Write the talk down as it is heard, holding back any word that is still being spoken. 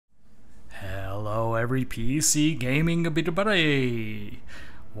Hello every PC gaming buddy.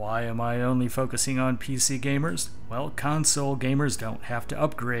 Why am I only focusing on PC gamers? Well, console gamers don't have to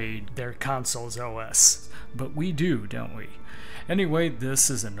upgrade their console's OS, but we do, don't we? Anyway,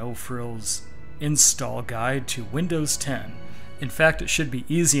 this is a no-frills install guide to Windows 10. In fact, it should be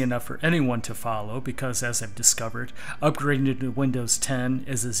easy enough for anyone to follow because, as I've discovered, upgrading to Windows 10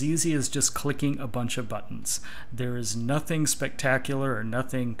 is as easy as just clicking a bunch of buttons. There is nothing spectacular or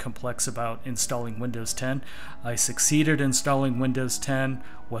nothing complex about installing Windows 10. I succeeded installing Windows 10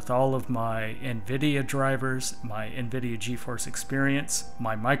 with all of my NVIDIA drivers, my NVIDIA Geforce Experience,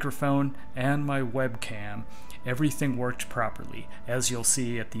 my microphone, and my webcam. Everything worked properly, as you'll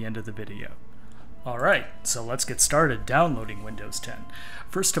see at the end of the video. Alright, so let's get started downloading Windows 10.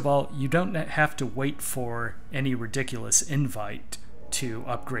 First of all, you don't have to wait for any ridiculous invite to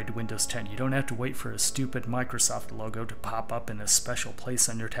upgrade to Windows 10. You don't have to wait for a stupid Microsoft logo to pop up in a special place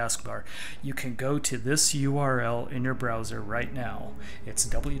on your taskbar. You can go to this URL in your browser right now. It's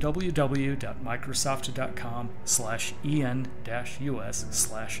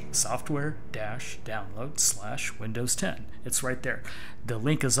www.microsoft.com/en-us/software-download/Windows 10. It's right there. The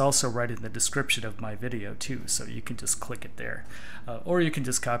link is also right in the description of my video too, so you can just click it there. Or you can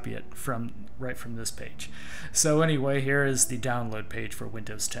just copy it right from this page. So anyway, here is the download page for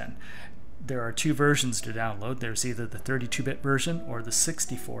Windows 10. There are two versions to download. There's either the 32-bit version or the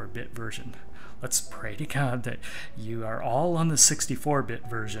 64-bit version. Let's pray to God that you are all on the 64-bit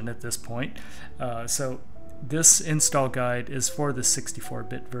version at this point. So this install guide is for the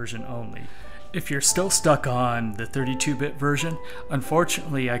 64-bit version only. If you're still stuck on the 32-bit version,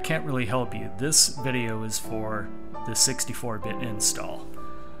 unfortunately I can't really help you. This video is for the 64-bit install.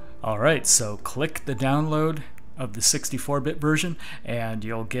 Alright, so click the download of the 64-bit version and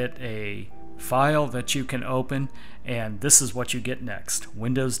you'll get a file that you can open, and this is what you get next.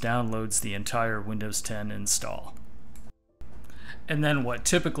 Windows downloads the entire Windows 10 install. And then what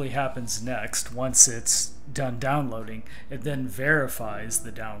typically happens next, once it's done downloading, it then verifies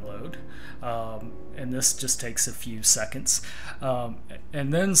the download, and this just takes a few seconds.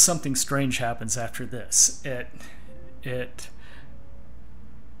 And then something strange happens after this. It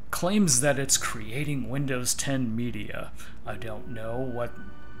claims that it's creating Windows 10 media. I don't know what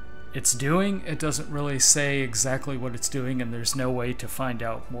it's doing. It doesn't really say exactly what it's doing, and there's no way to find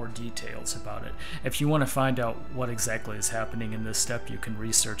out more details about it. If you want to find out what exactly is happening in this step, you can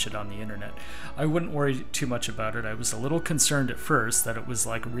research it on the internet. I wouldn't worry too much about it. I was a little concerned at first that it was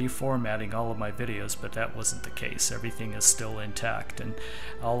like reformatting all of my videos, but that wasn't the case. Everything is still intact, and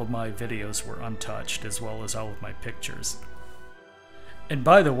all of my videos were untouched, as well as all of my pictures. And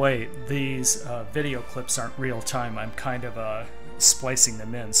by the way, these video clips aren't real time. I'm kind of splicing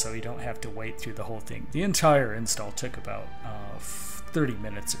them in so you don't have to wait through the whole thing. The entire install took about 30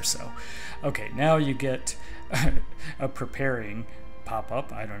 minutes or so. Okay, now you get a preparing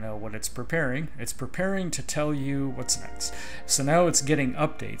pop-up. I don't know what it's preparing. It's preparing to tell you what's next. So now it's getting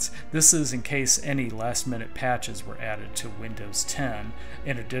updates. This is in case any last-minute patches were added to Windows 10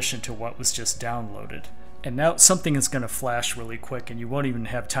 in addition to what was just downloaded. And now something is going to flash really quick and you won't even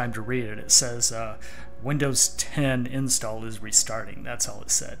have time to read it. It says Windows 10 install is restarting. That's all it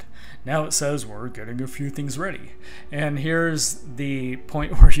said. Now it says we're getting a few things ready. And here's the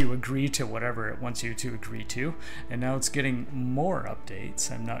point where you agree to whatever it wants you to agree to. And now it's getting more updates.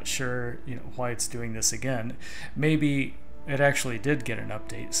 I'm not sure why it's doing this again. Maybe it actually did get an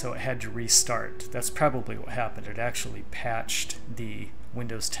update, so it had to restart. That's probably what happened. It actually patched the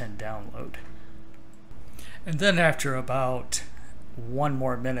Windows 10 download. And then after about one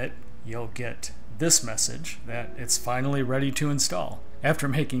more minute, you'll get this message that it's finally ready to install, after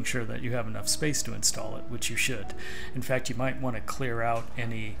making sure that you have enough space to install it, which you should. In fact, you might want to clear out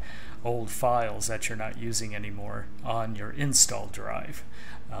any old files that you're not using anymore on your install drive,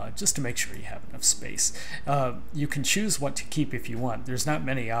 just to make sure you have enough space. You can choose what to keep if you want. There's not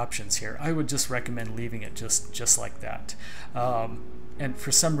many options here. I would just recommend leaving it just like that. And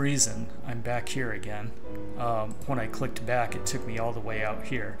for some reason, I'm back here again. When I clicked back, it took me all the way out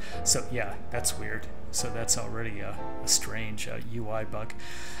here. So yeah, that's weird. So that's already a strange UI bug.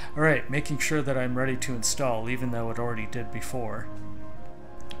 Alright, making sure that I'm ready to install, even though it already did before.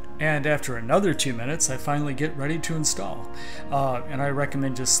 And after another 2 minutes, I finally get ready to install. And I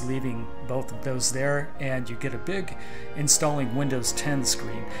recommend just leaving both of those there, and you get a big installing Windows 10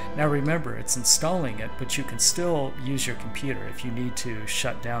 screen. Now remember, it's installing it, but you can still use your computer if you need to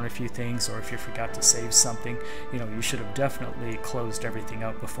shut down a few things, or if you forgot to save something. You should have definitely closed everything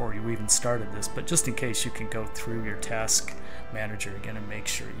out before you even started this, but just in case, you can go through your task manager again and make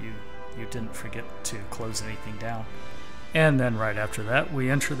sure you didn't forget to close anything down. And then right after that, we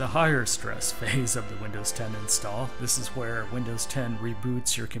enter the higher stress phase of the Windows 10 install. This is where Windows 10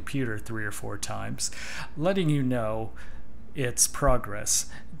 reboots your computer 3 or 4 times, letting you know its progress.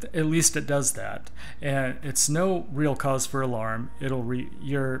 At least it does that, and it's no real cause for alarm. It'll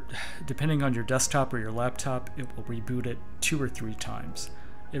depending on your desktop or your laptop, it will reboot it 2 or 3 times.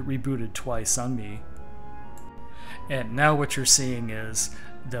 It rebooted twice on me. And now what you're seeing is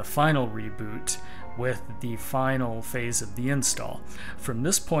the final reboot with the final phase of the install. From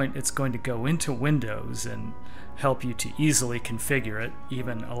this point, it's going to go into Windows and help you to easily configure it,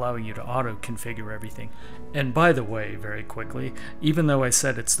 even allowing you to auto-configure everything. And by the way, very quickly, even though I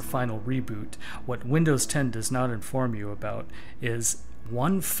said it's the final reboot, what Windows 10 does not inform you about is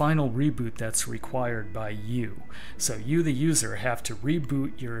one final reboot that's required by you. So you, the user, have to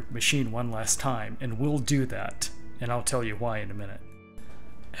reboot your machine one last time, and we'll do that. And I'll tell you why in a minute.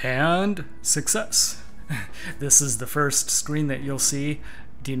 And success! This is the first screen that you'll see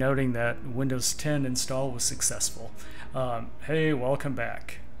denoting that Windows 10 install was successful. Hey, welcome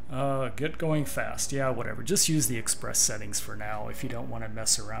back. Get going fast. Yeah, whatever. Just use the Express settings for now if you don't want to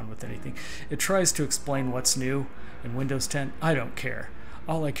mess around with anything. It tries to explain what's new in Windows 10. I don't care.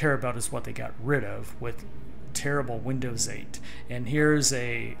 All I care about is what they got rid of with terrible Windows 8. And here's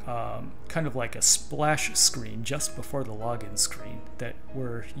a kind of like a splash screen just before the login screen that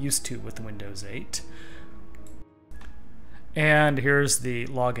we're used to with Windows 8. And here's the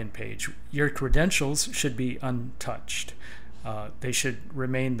login page. Your credentials should be untouched. They should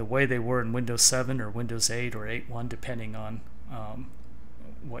remain the way they were in Windows 7 or Windows 8 or 8.1, depending on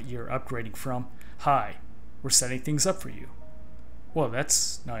what you're upgrading from. Hi, we're setting things up for you. Well,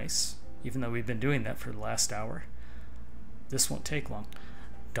 that's nice, even though we've been doing that for the last hour. This won't take long.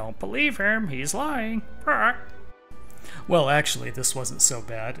 Don't believe him, he's lying. Well, actually, this wasn't so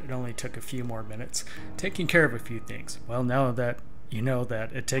bad. It only took a few more minutes, taking care of a few things. Well, now that you know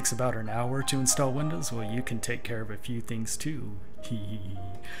that it takes about an hour to install Windows, well, you can take care of a few things too.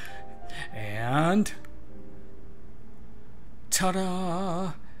 And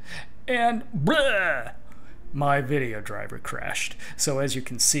ta-da! And bleh! My video driver crashed. So as you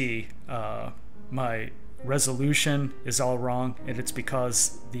can see, my resolution is all wrong, and it's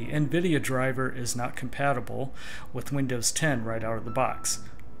because the NVIDIA driver is not compatible with Windows 10 right out of the box.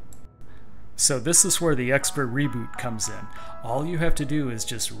 So this is where the extra reboot comes in. All you have to do is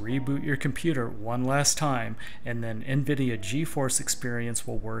just reboot your computer one last time, and then NVIDIA Geforce Experience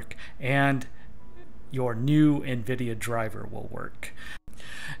will work, and your new NVIDIA driver will work.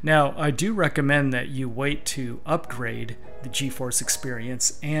 Now, I do recommend that you wait to upgrade the Geforce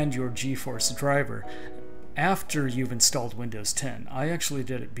Experience and your Geforce driver after you've installed Windows 10. I actually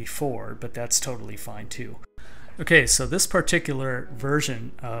did it before, but that's totally fine too. Okay, so this particular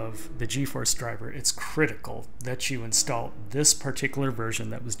version of the Geforce driver, it's critical that you install this particular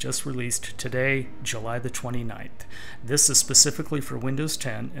version that was just released today, July the 29th. This is specifically for Windows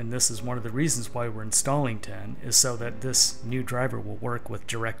 10, and this is one of the reasons why we're installing 10, is so that this new driver will work with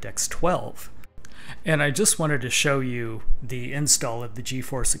DirectX 12. And I just wanted to show you the install of the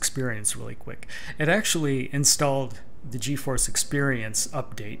Geforce Experience really quick. It actually installed the Geforce Experience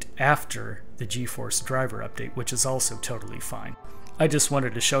update after the Geforce driver update, which is also totally fine. I just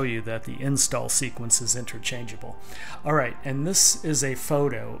wanted to show you that the install sequence is interchangeable. Alright, and this is a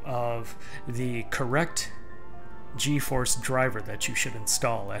photo of the correct Geforce driver that you should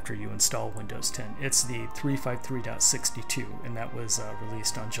install after you install Windows 10. It's the 353.62, and that was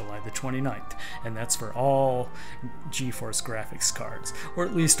released on July the 29th, and that's for all Geforce graphics cards, or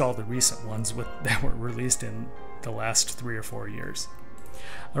at least all the recent ones that were released in the last 3 or 4 years.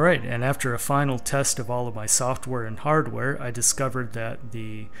 Alright, and after a final test of all of my software and hardware, I discovered that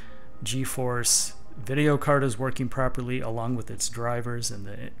the Geforce video card is working properly along with its drivers and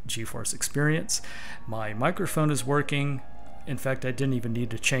the Geforce Experience. My microphone is working. In fact, I didn't even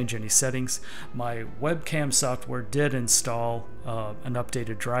need to change any settings. My webcam software did install an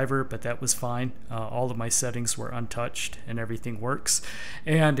updated driver, but that was fine. All of my settings were untouched and everything works.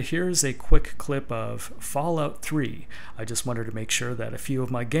 And here's a quick clip of Fallout 3. I just wanted to make sure that a few of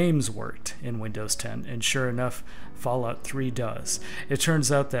my games worked in Windows 10, and sure enough, Fallout 3 does. It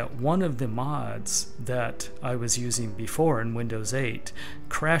turns out that one of the mods that I was using before in Windows 8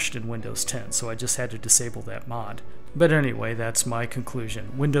 crashed in Windows 10, so I just had to disable that mod. But anyway, that's my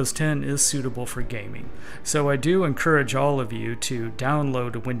conclusion. Windows 10 is suitable for gaming. So I do encourage all of you to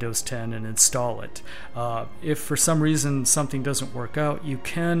download Windows 10 and install it. If for some reason something doesn't work out, you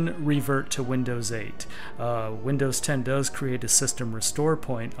can revert to Windows 8. Windows 10 does create a system restore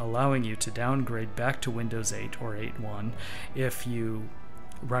point, allowing you to downgrade back to Windows 8 or 8.1 if you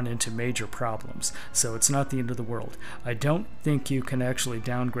run into major problems. So it's not the end of the world. I don't think you can actually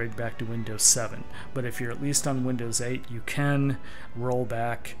downgrade back to Windows 7, but if you're at least on Windows 8, you can roll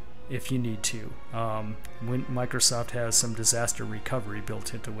back if you need to. Microsoft has some disaster recovery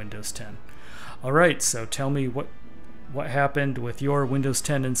built into Windows 10. All right, so tell me what happened with your Windows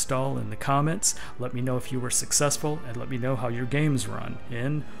 10 install in the comments. Let me know if you were successful, and let me know how your games run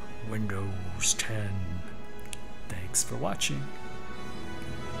in Windows 10. Thanks for watching.